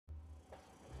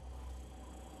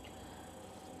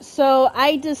So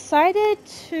I decided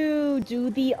to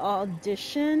do the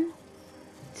audition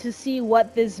to see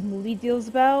what this movie deal's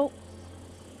about.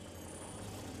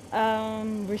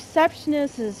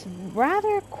 Receptionist is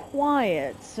rather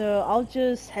quiet, so I'll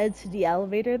just head to the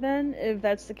elevator then, if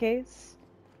that's the case.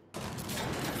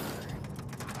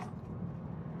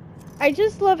 I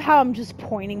just love how I'm just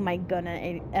pointing my gun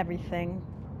at everything.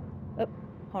 Oh,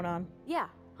 hold on. Yeah,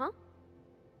 huh?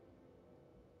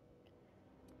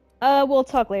 We'll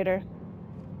talk later.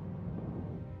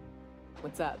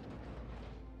 What's up?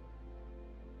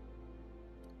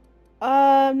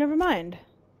 Never mind.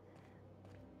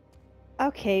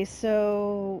 Okay,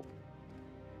 so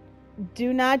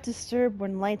do not disturb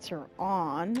when lights are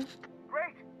on.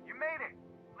 Great, you made it.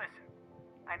 Listen,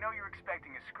 I know you're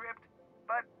expecting a script,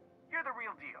 but you're the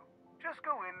real deal. Just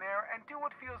go in there and do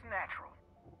what feels natural.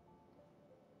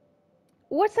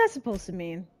 What's that supposed to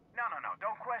mean? No,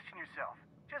 don't question yourself.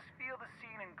 Just feel the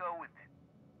scene and go with it.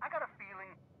 I got a feeling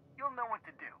you'll know what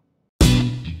to do.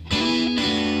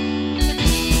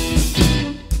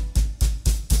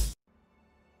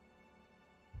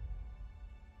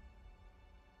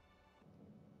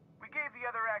 We gave the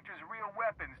other actors real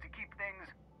weapons to keep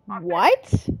things authentic. What?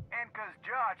 And because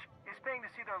Josh is paying to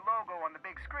see their logo on the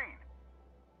big screen.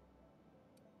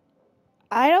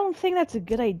 I don't think that's a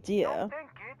good idea. Don't think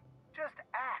it, just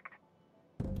act.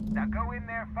 Now go in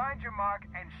there, find your mark,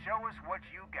 and show us what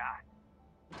you got.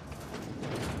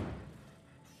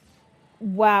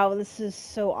 Wow, this is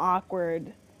so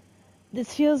awkward.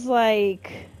 This feels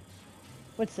like...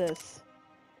 What's this?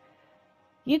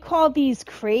 You call these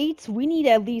crates? We need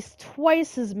at least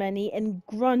twice as many and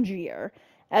grungier.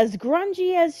 As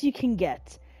grungy as you can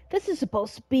get. This is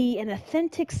supposed to be an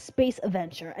authentic space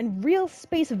adventure, and real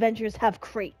space adventures have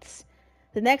crates.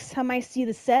 The next time I see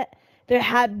the set, there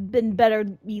had been better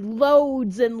be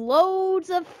loads and loads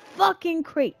of fucking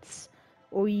crates.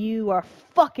 Or you are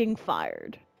fucking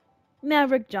fired.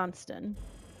 Maverick Johnston.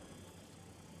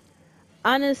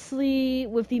 Honestly,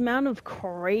 with the amount of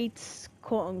crates,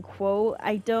 quote unquote,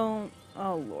 I don't...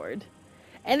 Oh, Lord.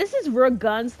 And this is real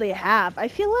guns they have. I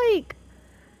feel like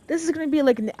this is going to be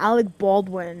like an Alec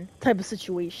Baldwin type of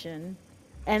situation.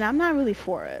 And I'm not really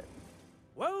for it.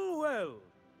 Well, well.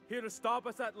 Here to stop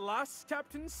us at last,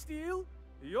 Captain Steele?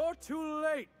 You're too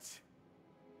late.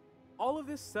 All of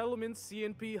this settlement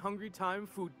CNP Hungry Time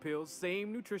food pills,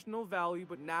 same nutritional value,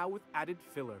 but now with added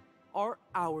filler, are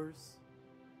ours.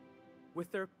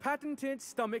 With their patented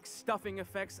stomach stuffing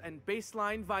effects and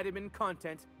baseline vitamin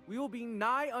content, we will be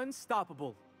nigh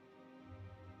unstoppable.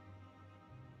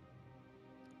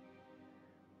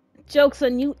 Joke's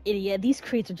on you, idiot. These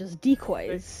crates are just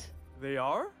decoys. They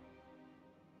are?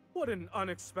 What an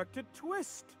unexpected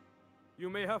twist. You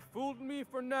may have fooled me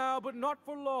for now, but not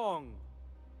for long.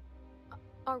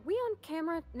 Are we on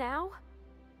camera now?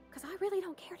 Because I really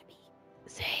don't care to be.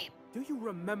 Same. Do you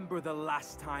remember the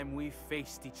last time we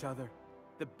faced each other?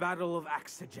 The Battle of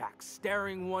Axajack,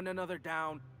 staring one another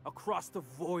down across the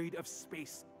void of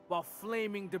space while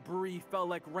flaming debris fell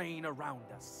like rain around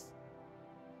us.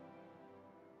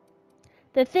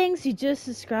 The things you just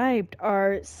described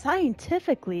are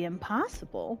scientifically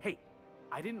impossible. Hey,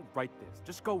 I didn't write this.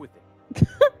 Just go with it.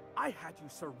 I had you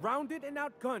surrounded and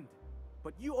outgunned,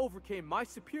 but you overcame my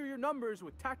superior numbers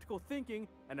with tactical thinking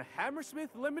and a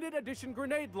Hammersmith limited edition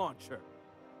grenade launcher.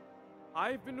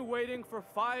 I've been waiting for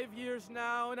 5 years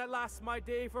now, and at last my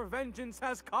day for vengeance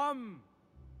has come.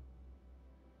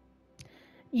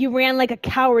 You ran like a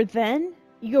coward then?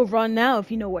 You go run now if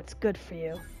you know what's good for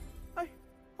you.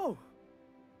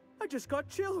 I just got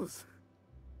chills.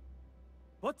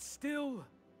 But still,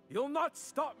 you'll not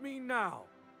stop me now.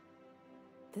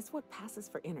 This what passes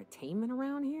for entertainment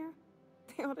around here?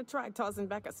 They ought to try tossing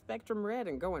back a Spectrum Red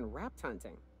and going rapt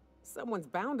hunting. Someone's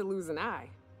bound to lose an eye.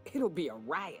 It'll be a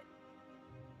riot.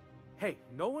 Hey,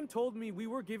 no one told me we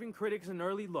were giving critics an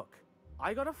early look.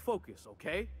 I gotta focus,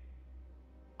 okay?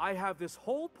 I have this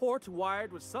whole port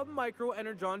wired with sub-micro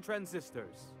energon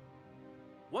transistors.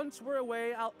 Once we're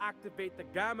away, I'll activate the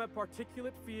gamma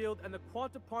particulate field and the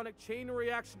quantaponic chain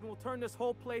reaction will turn this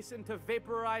whole place into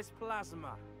vaporized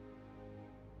plasma.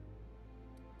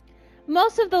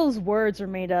 Most of those words are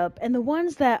made up, and the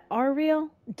ones that are real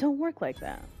don't work like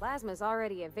that. Plasma's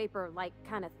already a vapor-like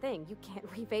kind of thing. You can't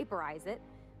re-vaporize it.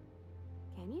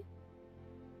 Can you?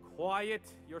 Quiet,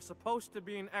 you're supposed to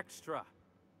be an extra.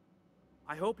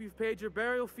 I hope you've paid your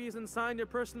burial fees and signed your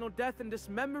personal death and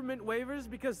dismemberment waivers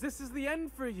because this is the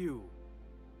end for you.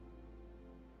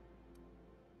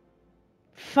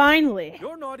 Finally.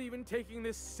 You're not even taking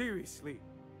this seriously.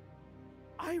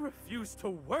 I refuse to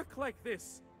work like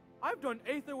this. I've done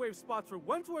Aetherwave spots for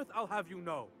Wentworth, I'll have you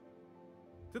know.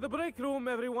 To the break room,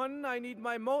 everyone. I need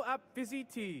my Moab fizzy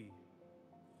tea.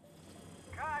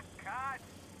 Cut, cut.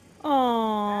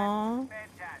 Aww.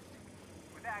 That's fantastic.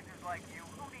 With actors like you,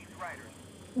 who needs writers?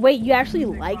 Wait, you actually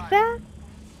Stick like by that?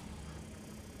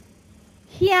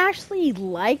 He actually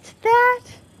liked that?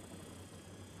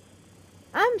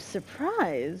 I'm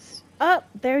surprised. Oh,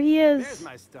 there he is. There's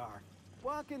my star.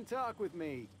 Walk and talk with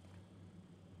me.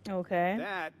 Okay.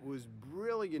 That was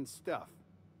brilliant stuff.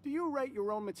 Do you write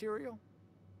your own material?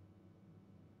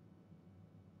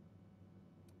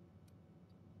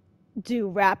 Do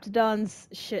Raptidons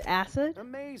shit acid?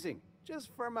 Amazing. Just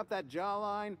firm up that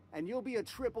jawline, and you'll be a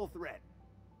triple threat.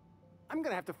 I'm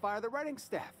gonna have to fire the writing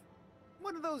staff.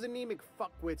 What do those anemic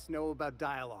fuckwits know about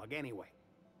dialogue anyway?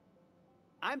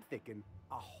 I'm thinking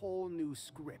a whole new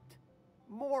script.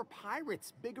 More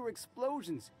pirates, bigger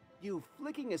explosions, you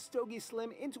flicking a Stogie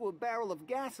Slim into a barrel of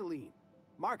gasoline.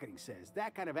 Marketing says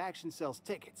that kind of action sells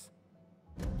tickets.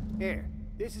 Here,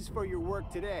 this is for your work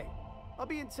today. I'll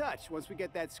be in touch once we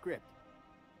get that script.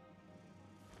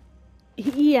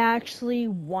 He actually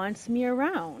wants me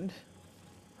around.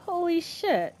 Holy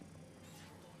shit.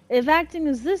 If acting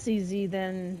is this easy,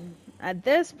 then at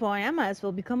this point, I might as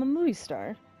well become a movie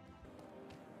star.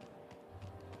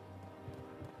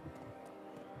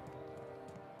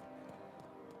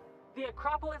 The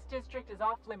Acropolis district is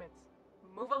off limits.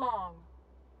 Move along.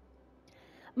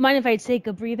 Mind if I take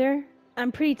a breather?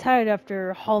 I'm pretty tired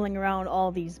after hauling around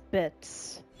all these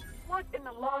bits. What in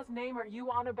the law's name are you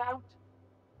on about?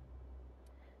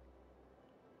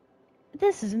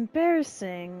 This is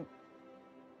embarrassing.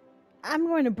 I'm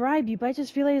going to bribe you, but I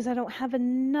just realized I don't have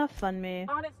enough on me.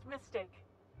 Honest mistake.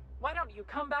 Why don't you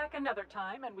come back another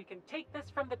time and we can take this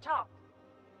from the top?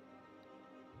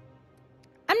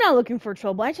 I'm not looking for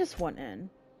trouble, I just want in.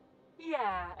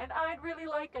 Yeah, and I'd really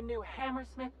like a new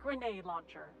Hammersmith grenade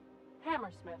launcher.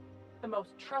 Hammersmith, the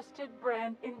most trusted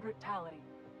brand in brutality.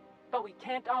 But we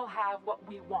can't all have what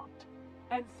we want.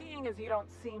 And seeing as you don't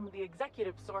seem the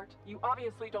executive sort, you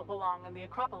obviously don't belong in the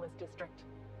Acropolis district.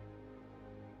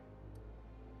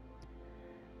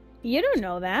 You don't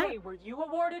know that. Hey, were you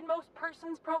awarded most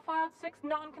persons profiled 6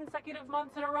 non-consecutive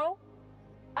months in a row?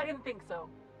 I didn't think so.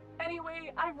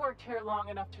 Anyway, I've worked here long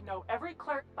enough to know every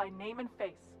clerk by name and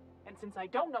face. And since I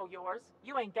don't know yours,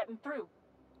 you ain't getting through.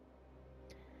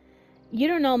 You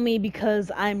don't know me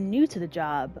because I'm new to the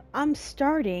job. I'm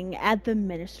starting at the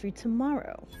ministry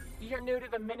tomorrow. You're new to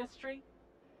the ministry?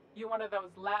 You one of those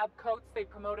lab coats they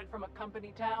promoted from a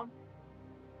company town?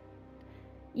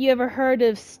 You ever heard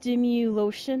of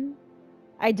Stimulation?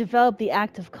 I developed the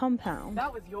active compound.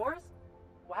 That was yours?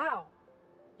 Wow.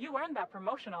 You earned that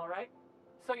promotion, all right.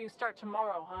 So you start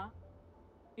tomorrow, huh?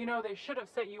 You know, they should have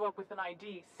set you up with an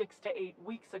ID 6 to 8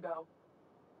 weeks ago.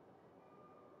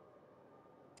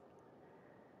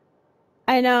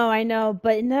 I know,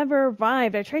 but it never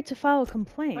arrived. I tried to file a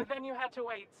complaint. But then you had to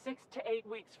wait 6 to 8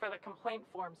 weeks for the complaint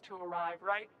forms to arrive,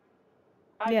 right?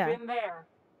 I've Yeah. been there.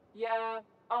 Yeah,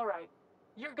 all right.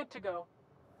 You're good to go.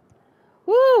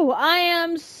 Woo! I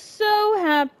am so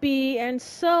happy and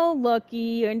so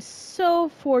lucky and so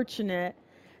fortunate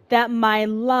that my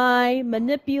lie,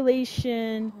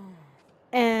 manipulation,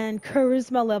 and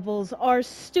charisma levels are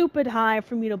stupid high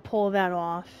for me to pull that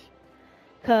off.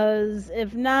 Because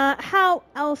if not, how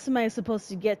else am I supposed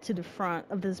to get to the front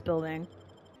of this building?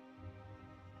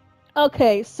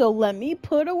 Okay, so let me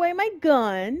put away my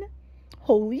gun.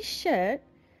 Holy shit.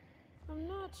 I'm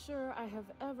not sure I have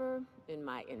ever, in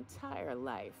my entire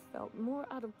life, felt more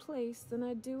out of place than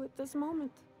I do at this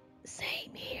moment.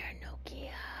 Same here,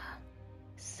 Nokia.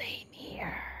 Same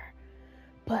here.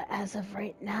 But as of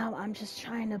right now, I'm just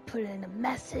trying to put in a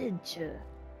message.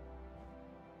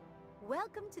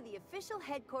 Welcome to the official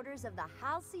headquarters of the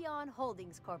Halcyon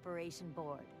Holdings Corporation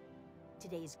Board.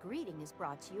 Today's greeting is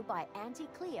brought to you by Auntie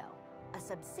Cleo, a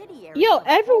subsidiary Yo, of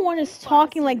everyone Holding is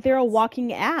talking like they're a Pharmaceuticals.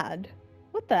 walking ad.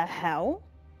 What the hell?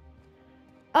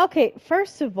 Okay,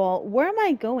 first of all, where am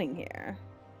I going here?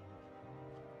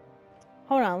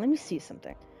 Hold on, let me see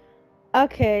something.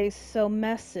 Okay, so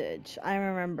message. I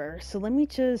remember. So let me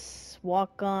just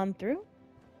walk on through.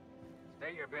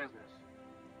 State your business.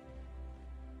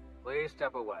 Please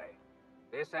step away.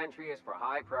 This entry is for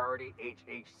high priority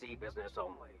HHC business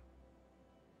only.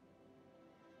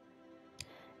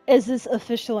 Is this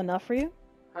official enough for you?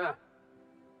 Huh.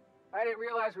 I didn't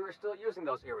realize we were still using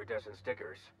those iridescent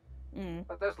stickers.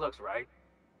 But this looks right.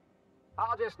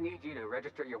 I'll just need you to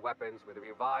register your weapons with a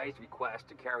revised request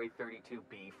to carry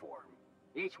 32B form.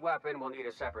 Each weapon will need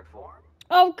a separate form.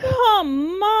 Oh,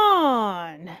 come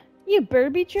on! You better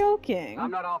be joking.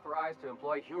 I'm not authorized to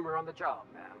employ humor on the job,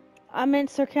 ma'am. I meant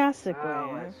sarcastically.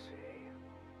 Now, let's see.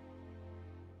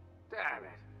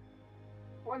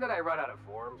 When did I run out of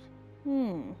forms?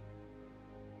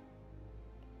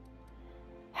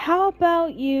 How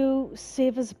about you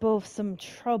save us both some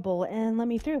trouble and let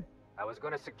me through? I was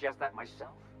going to suggest that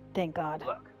myself. Thank God.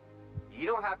 Look, you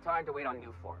don't have time to wait on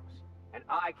new forms, and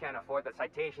I can't afford the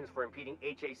citations for impeding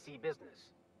HAC business.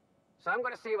 So I'm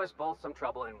going to save us both some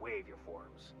trouble and waive your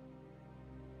forms.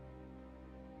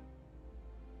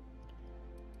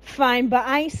 Fine, but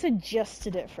I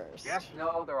suggested it first. Just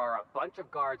know there are a bunch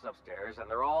of guards upstairs, and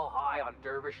they're all high on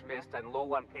dervish mist and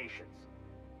low on patience.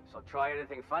 So try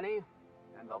anything funny,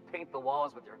 and they'll paint the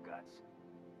walls with your guts.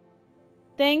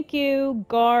 Thank you,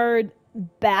 Guard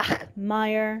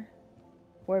Bachmeyer.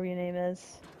 Whatever your name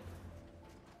is.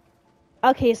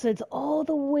 Okay, so it's all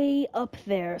the way up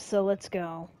there, so let's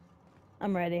go.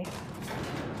 I'm ready.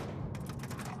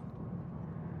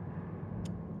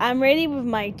 I'm ready with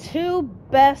my two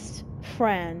best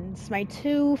friends, my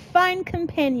two fine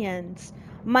companions,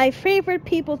 my favorite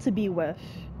people to be with.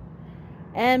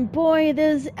 And boy,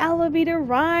 this elevator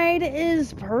ride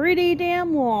is pretty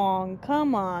damn long.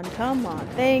 Come on, come on.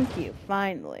 Thank you,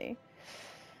 finally.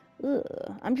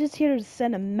 Ugh, I'm just here to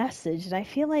send a message, and I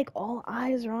feel like all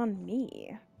eyes are on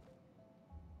me.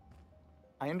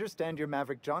 I understand you're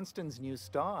Maverick Johnston's new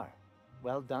star.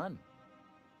 Well done.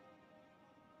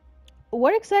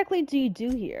 What exactly do you do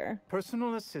here?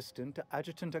 Personal assistant to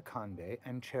Adjutant Akande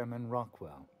and Chairman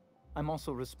Rockwell. I'm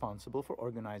also responsible for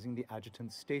organizing the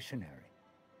adjutant's stationery,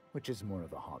 which is more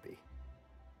of a hobby.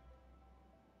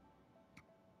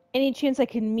 Any chance I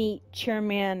can meet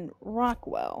Chairman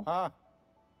Rockwell?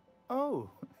 Oh,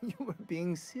 you were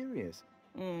being serious.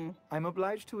 I'm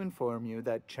obliged to inform you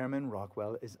that Chairman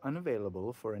Rockwell is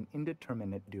unavailable for an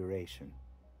indeterminate duration.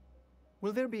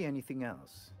 Will there be anything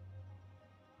else?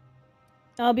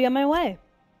 I'll be on my way.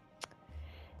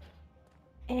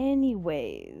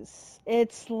 Anyways,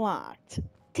 it's locked.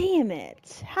 Damn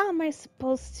it. How am I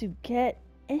supposed to get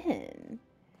in?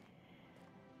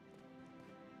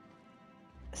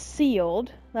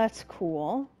 Sealed. That's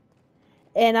cool.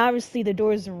 And obviously the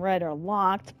doors in red are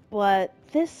locked, but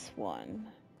this one...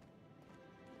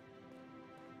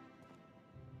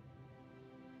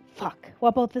 Fuck. What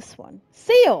about this one?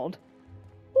 Sealed!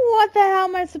 What the hell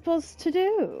am I supposed to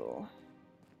do?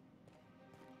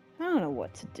 I don't know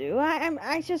what to do.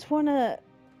 I just want to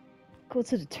go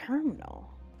to the terminal.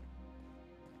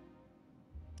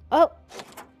 Oh.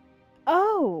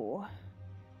 Oh.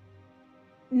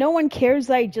 No one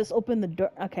cares I just opened the door.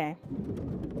 Okay.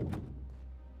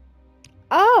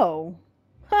 Oh.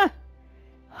 Huh.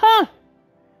 Huh.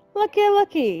 Looky,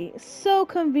 looky. So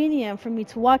convenient for me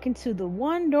to walk into the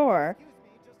one door. Excuse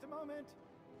me, just a moment.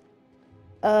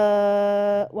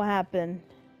 What happened?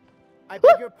 I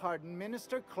beg your pardon.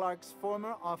 Minister Clark's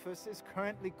former office is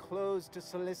currently closed to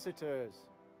solicitors.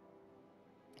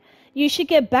 You should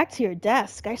get back to your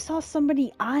desk. I saw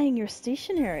somebody eyeing your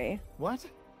stationery. What?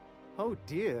 Oh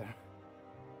dear.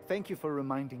 Thank you for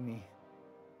reminding me.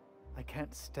 I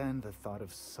can't stand the thought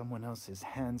of someone else's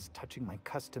hands touching my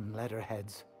custom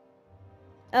letterheads.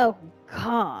 Oh,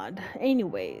 God.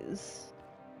 Anyways,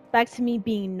 back to me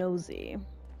being nosy.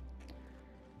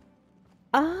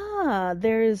 Ah,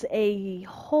 there's a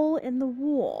hole in the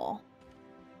wall.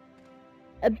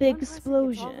 A big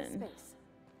explosion.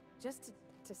 Just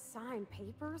to sign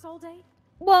papers all day?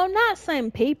 Well, not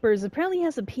sign papers. Apparently he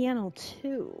has a piano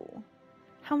too.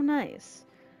 How nice.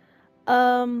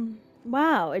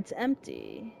 Wow, it's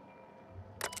empty.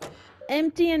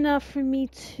 Empty enough for me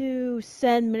to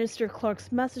send Minister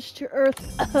Clark's message to Earth.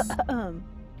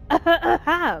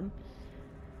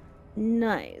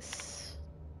 Nice.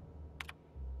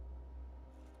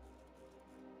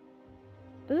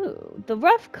 Ooh, the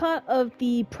rough cut of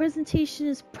the presentation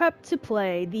is prepped to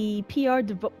play. The PR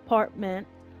department...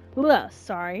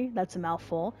 sorry, that's a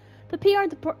mouthful. The PR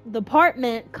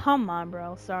department... Come on,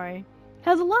 bro, sorry.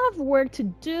 Has a lot of work to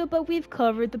do, but we've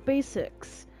covered the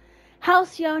basics.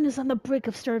 Halcyon is on the brink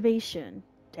of starvation.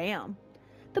 Damn.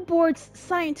 The board's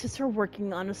scientists are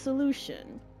working on a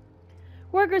solution.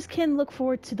 Workers can look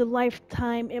forward to the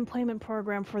lifetime employment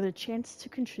program for the chance to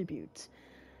contribute.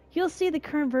 You'll see the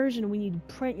current version when you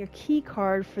print your key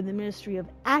card for the Ministry of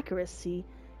Accuracy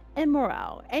and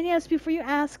Morale. And yes, before you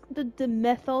ask, the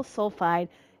dimethyl sulfide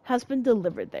has been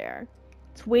delivered there.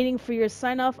 It's waiting for your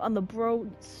sign-off on the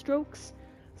broad strokes,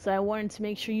 so I wanted to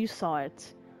make sure you saw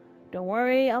it. Don't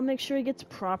worry, I'll make sure it gets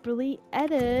properly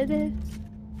edited.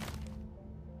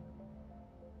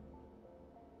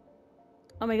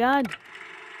 Oh my god.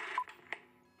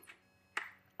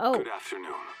 Oh. Good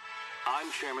afternoon.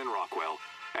 I'm Chairman Rockwell,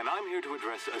 and I'm here to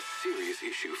address a serious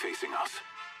issue facing us.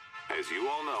 As you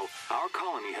all know, our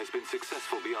colony has been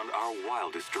successful beyond our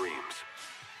wildest dreams.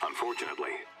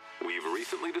 Unfortunately, we've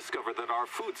recently discovered that our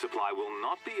food supply will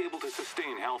not be able to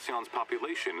sustain Halcyon's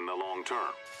population in the long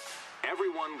term.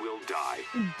 Everyone will die.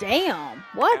 Damn,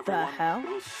 what Everyone the hell?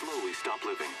 will slowly stop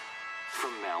living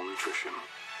from malnutrition.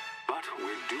 But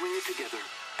we're doing it together,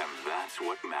 and that's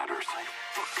what matters. I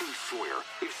fucking swear,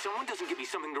 if someone doesn't give me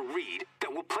something to read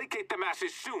that will placate the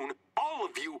masses soon, all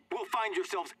of you will find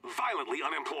yourselves violently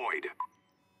unemployed.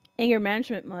 Anger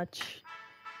management much.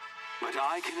 But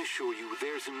I can assure you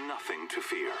there's nothing to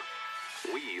fear.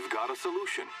 We've got a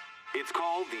solution. It's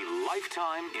called the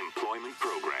Lifetime Employment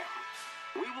Program.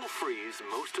 We will freeze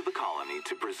most of the colony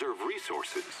to preserve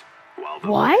resources, while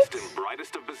the best and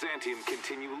brightest of Byzantium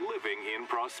continue living in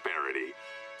prosperity.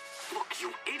 Look, you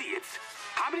idiots!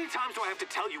 How many times do I have to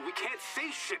tell you we can't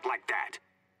say shit like that?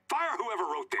 Fire whoever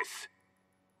wrote this!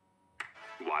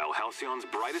 While Halcyon's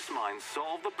brightest minds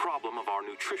solve the problem of our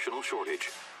nutritional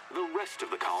shortage, the rest of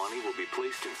the colony will be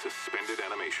placed in suspended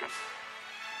animation.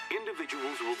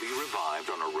 Individuals will be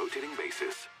revived on a rotating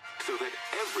basis, so that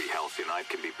every Halcyonite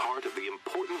can be part of the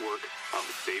important work of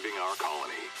saving our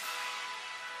colony.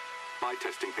 By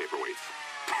testing paperweights.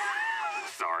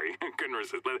 Sorry, couldn't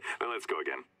resist. Let's go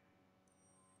again.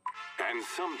 And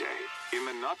someday, in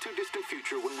the not-too-distant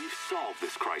future when we've solved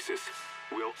this crisis,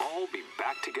 we'll all be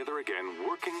back together again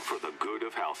working for the good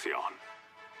of Halcyon.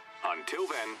 Until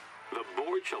then, the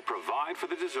board shall provide for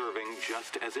the deserving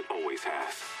just as it always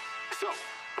has. So,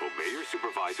 obey your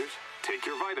supervisors, take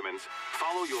your vitamins,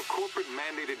 follow your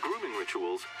corporate-mandated grooming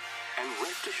rituals, and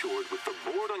rest assured with the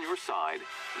board on your side,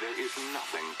 there is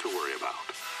nothing to worry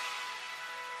about.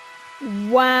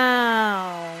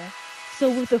 Wow. So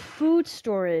with the food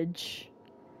storage,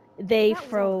 they That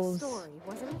froze. was all a story,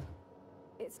 wasn't it?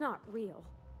 It's not real.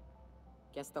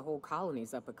 Guess the whole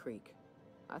colony's up a creek.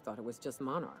 I thought it was just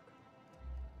Monarch.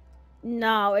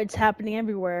 No, it's happening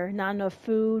everywhere. Not enough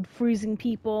food, freezing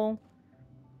people.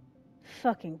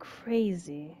 Fucking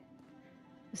crazy.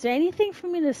 Is there anything for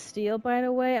me to steal, by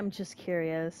the way? I'm just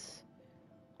curious.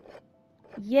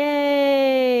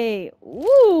 Yay!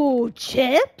 Ooh,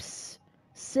 chips?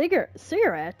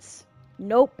 Cigarettes?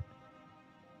 Nope.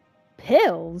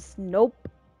 Pills? Nope.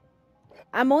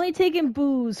 I'm only taking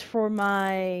booze for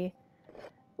my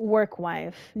work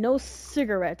wife. No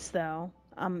cigarettes, though.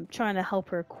 I'm trying to help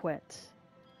her quit.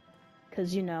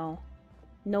 'Cause, you know,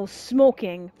 no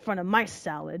smoking in front of my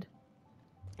salad.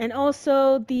 And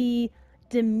also, the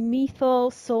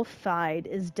dimethyl sulfide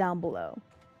is down below.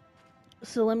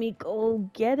 So let me go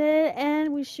get it,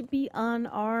 and we should be on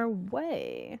our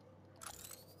way.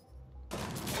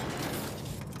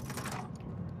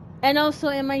 And also,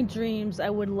 in my dreams, I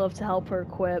would love to help her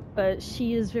quit, but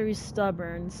she is very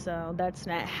stubborn, so that's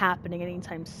not happening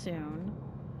anytime soon.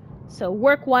 So,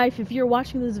 work wife, if you're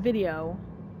watching this video,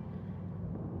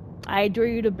 I adore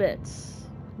you to bits,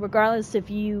 regardless if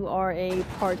you are a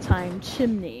part-time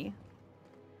chimney.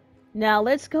 Now,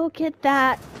 let's go get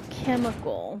that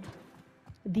chemical,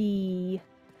 the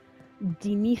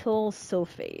dimethyl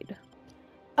sulfide.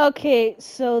 Okay,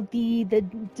 so the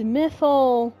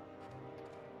dimethyl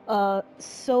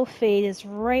sulfate is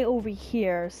right over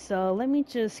here, so let me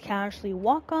just casually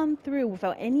walk on through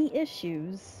without any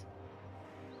issues.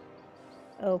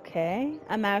 Okay,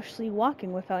 I'm actually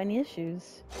walking without any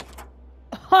issues.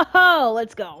 Ho-ho!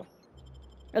 Let's go.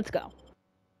 Let's go.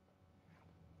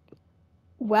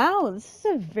 Wow, this is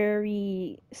a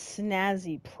very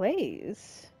snazzy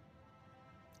place.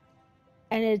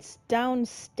 And it's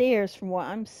downstairs from what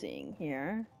I'm seeing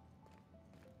here.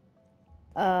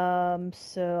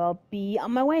 So I'll be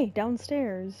on my way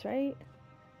downstairs, right?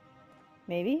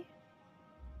 Maybe?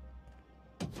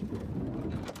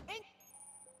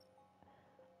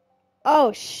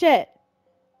 Oh, shit!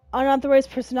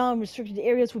 Unauthorized personnel in restricted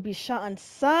areas will be shot on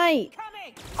sight!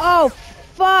 Oh,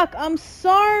 fuck! I'm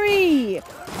sorry!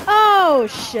 Oh,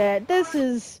 shit! This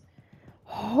is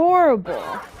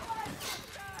horrible.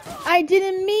 I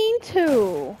didn't mean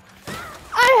to!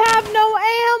 I have no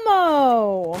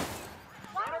ammo!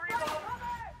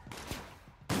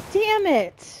 Damn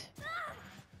it!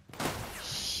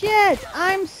 Shit,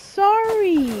 I'm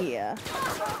sorry!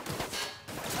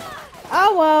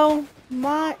 Oh well,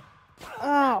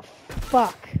 oh,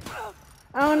 fuck.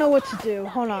 I don't know what to do,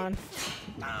 hold on.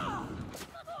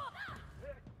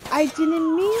 I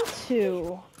didn't mean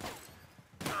to.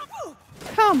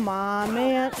 Come on,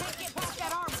 man.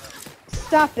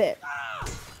 Stop it.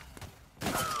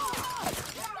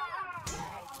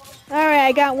 Alright,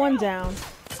 I got one down.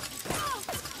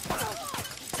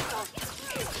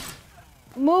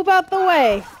 Move out the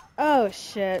way. Oh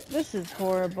shit, this is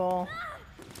horrible.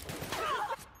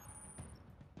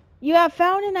 You have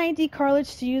found an ID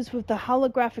cartridge to use with the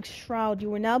holographic shroud.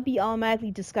 You will now be automatically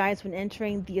disguised when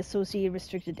entering the associated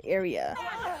restricted area.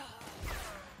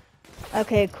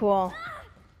 Okay, cool.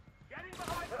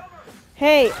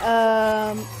 Hey,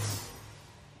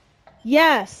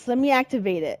 yes, let me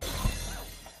activate it.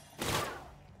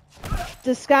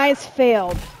 Disguise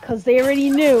failed, because they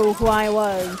already knew who I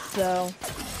was, so...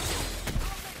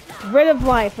 Rid of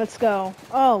life, let's go.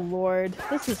 Oh, Lord.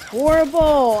 This is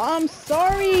horrible. I'm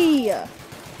sorry.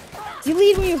 You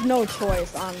leave me with no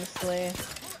choice, honestly.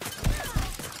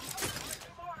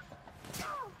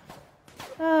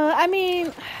 I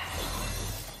mean...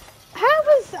 How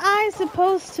was I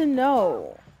supposed to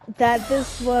know that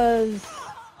this was...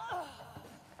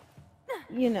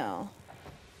 You know...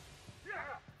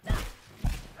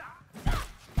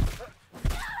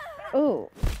 Ooh.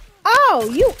 Oh,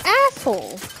 you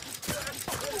asshole!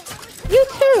 You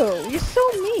too! You're so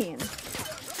mean!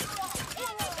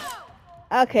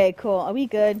 Okay, cool. Are we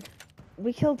good?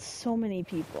 We killed so many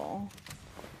people.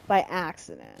 By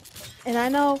accident. And I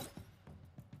know...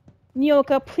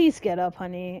 Nyoka, please get up,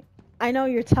 honey. I know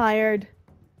you're tired.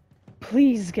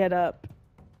 Please get up.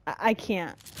 I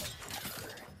can't.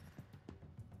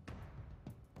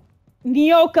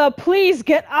 Nyoka, please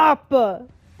get up!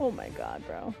 Oh my god,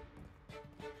 bro.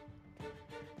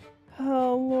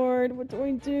 Oh lord, what do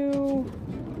I do?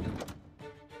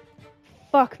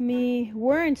 Fuck me.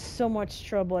 We're in so much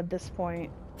trouble at this point.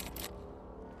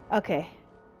 Okay.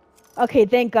 Okay,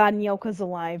 thank god Nyoka's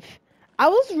alive. I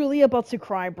was really about to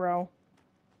cry, bro.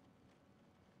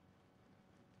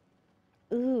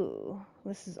 Ooh,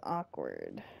 this is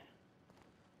awkward.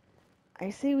 I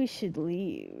say we should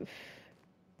leave.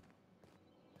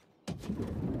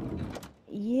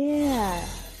 Yeah,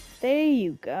 there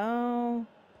you go.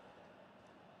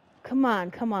 Come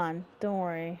on, come on, don't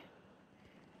worry.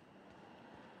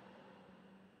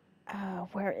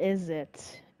 Where is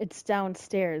it? It's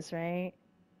downstairs, right?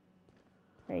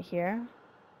 Right here?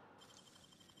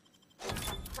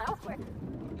 That was quick.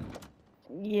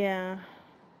 Yeah.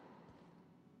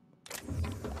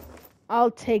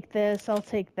 I'll take this, I'll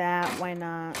take that, why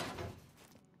not?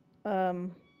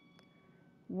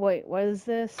 Wait, what is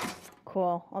this?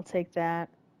 Cool, I'll take that.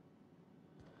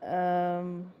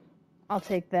 I'll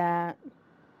take that.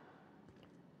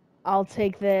 I'll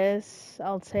take this,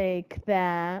 I'll take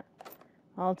that.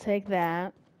 I'll take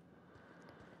that.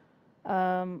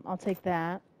 I'll take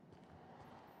that.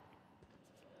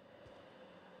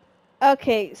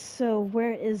 Okay, so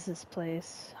where is this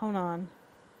place? Hold on.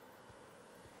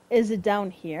 Is it down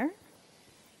here?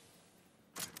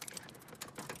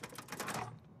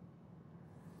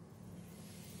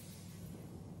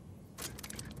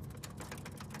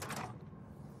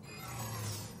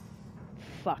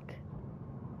 Fuck.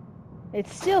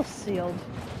 It's still sealed.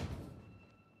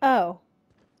 Oh.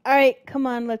 Alright, come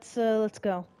on, let's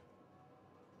go.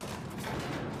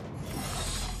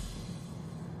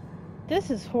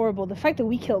 This is horrible. The fact that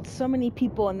we killed so many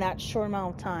people in that short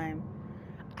amount of time.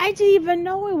 I didn't even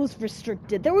know it was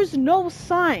restricted. There was no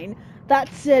sign that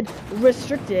said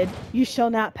restricted, you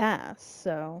shall not pass,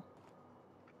 so.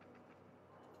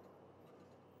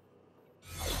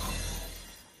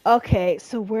 Okay,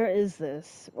 so where is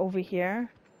this? Over here?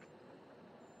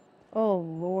 Oh,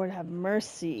 Lord have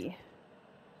mercy.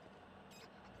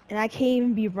 And I can't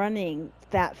even be running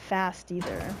that fast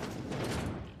either.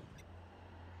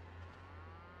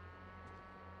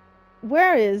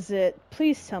 Where is it?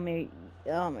 Please tell me.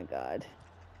 Oh my god.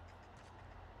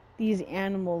 These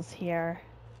animals here.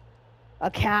 A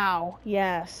cow.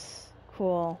 Yes.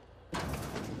 Cool.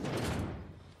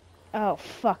 Oh,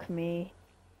 fuck me.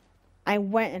 I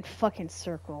went in fucking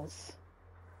circles.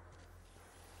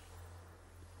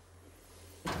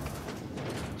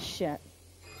 Shit.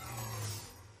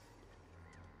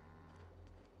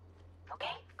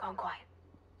 Okay, going quiet.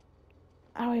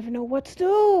 I don't even know what to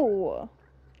do.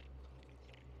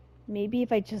 Maybe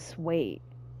if I just wait.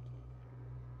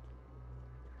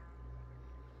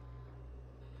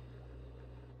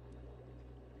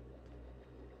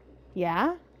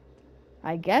 Yeah?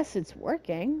 I guess it's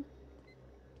working.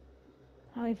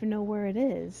 I don't even know where it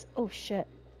is. Oh shit.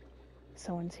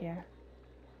 Someone's here.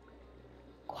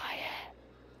 Quiet.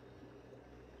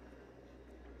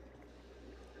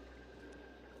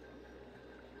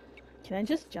 Can I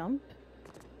just jump?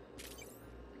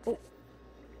 Oh.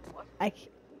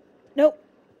 Nope.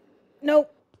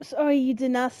 Nope. Sorry, you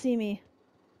did not see me.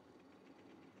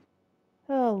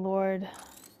 Oh, Lord.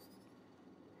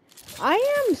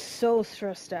 I am so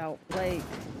stressed out. Like,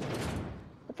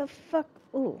 what the fuck?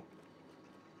 Ooh.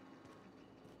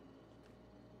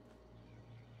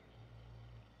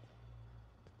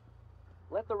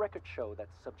 let the record show that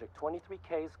Subject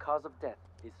 23K's cause of death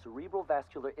is cerebral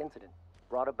vascular incident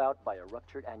brought about by a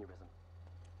ruptured aneurysm.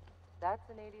 That's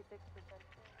an 86%.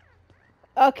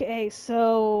 Okay,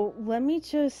 so let me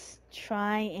just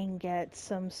try and get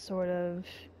some sort of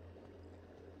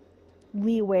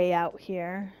leeway out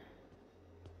here.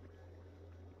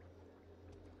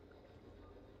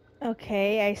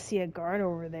 Okay, I see a guard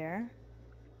over there.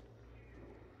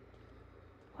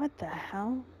 What the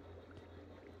hell?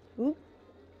 Oop.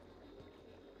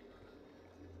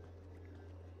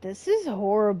 This is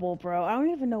horrible, bro. I don't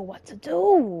even know what to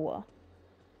do.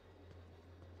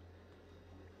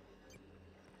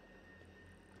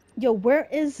 Yo, where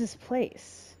is this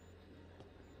place?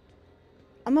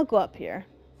 I'm gonna go up here.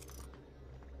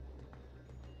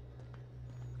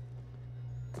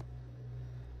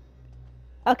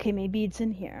 Okay, maybe it's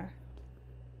in here.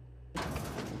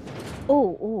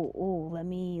 Oh, let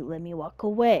me walk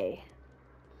away.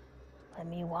 Let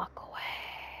me walk away.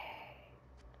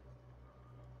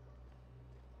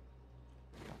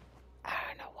 I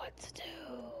don't know what to do.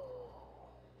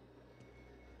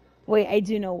 Wait, I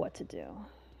do know what to do.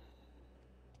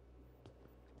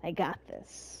 I got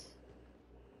this.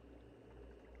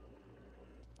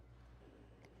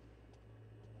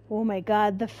 Oh my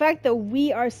god, the fact that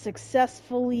we are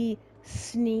successfully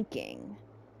sneaking.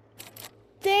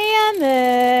 Damn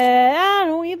it! I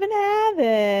don't even have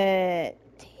it.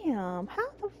 Damn, how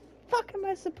the fuck am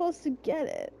I supposed to get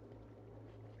it?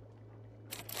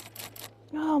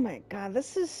 Oh my god,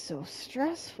 this is so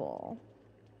stressful.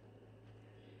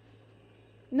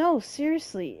 No,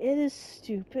 seriously, it is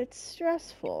stupid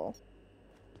stressful.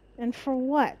 And for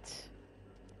what?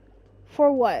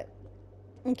 For what?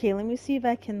 Okay, let me see if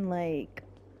I can, like...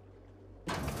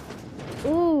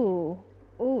 Ooh.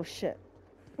 Oh, shit.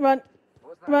 Run.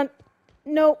 Run.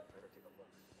 Nope.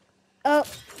 Oh.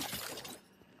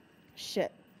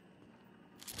 Shit.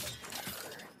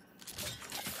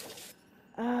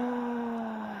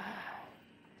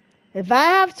 If I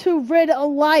have to rid a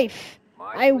life,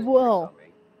 I will.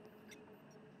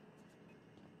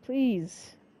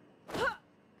 Please.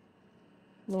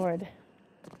 Lord.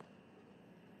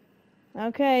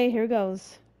 Okay, here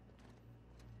goes.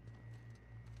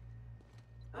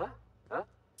 Huh? Huh?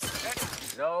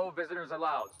 No visitors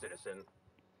allowed, citizen.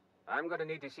 I'm gonna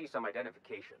need to see some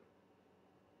identification.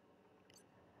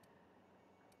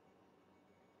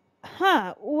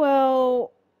 Huh,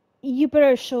 well, you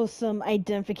better show some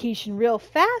identification real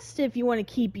fast if you want to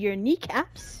keep your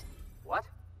kneecaps. What?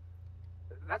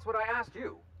 That's what I asked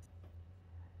you.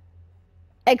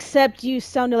 Except you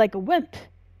sounded like a wimp.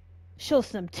 Show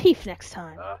some teeth next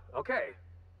time. Okay.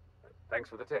 Thanks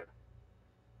for the tip.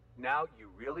 Now you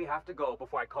really have to go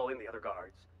before I call in the other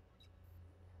guards.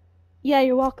 Yeah,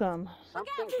 you're welcome.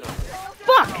 Something's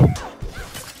Fuck!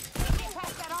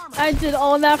 I did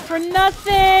all that for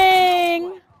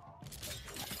nothing!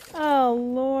 Oh,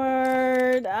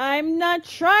 Lord. I'm not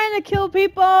trying to kill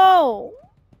people!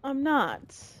 I'm not.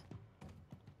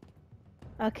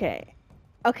 Okay.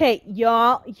 Okay,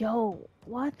 y'all. Yo,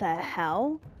 what the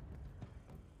hell?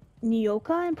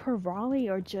 Nyoka and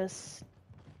Pervali are just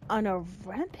on a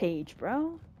rampage,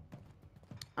 bro.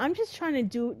 I'm just trying to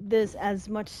do this as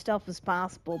much stuff as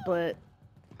possible, but...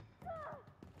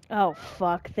 Oh,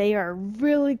 fuck. They are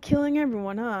really killing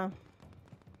everyone, huh?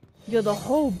 Yo, the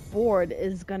whole board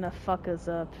is gonna fuck us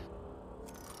up.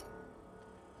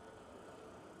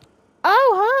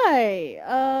 Oh,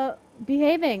 hi!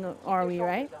 Behaving, are we,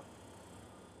 right?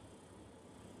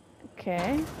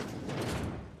 Okay.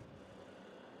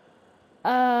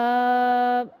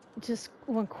 Just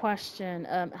one question.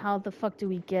 How the fuck do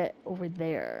we get over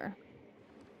there?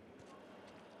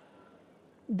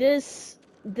 This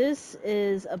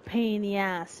is a pain in the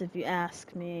ass, if you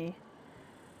ask me.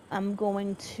 I'm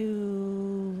going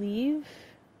to leave.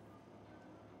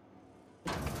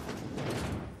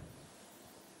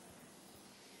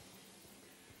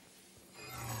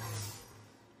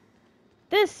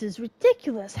 This is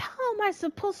ridiculous. How am I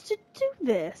supposed to do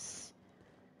this?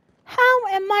 How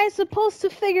am I supposed to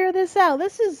figure this out?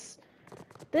 This is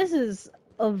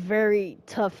a very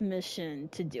tough mission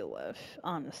to deal with,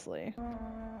 honestly.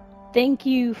 Thank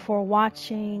you for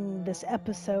watching this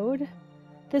episode.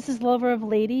 This is Lover of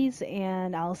Ladies,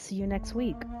 and I'll see you next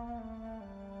week.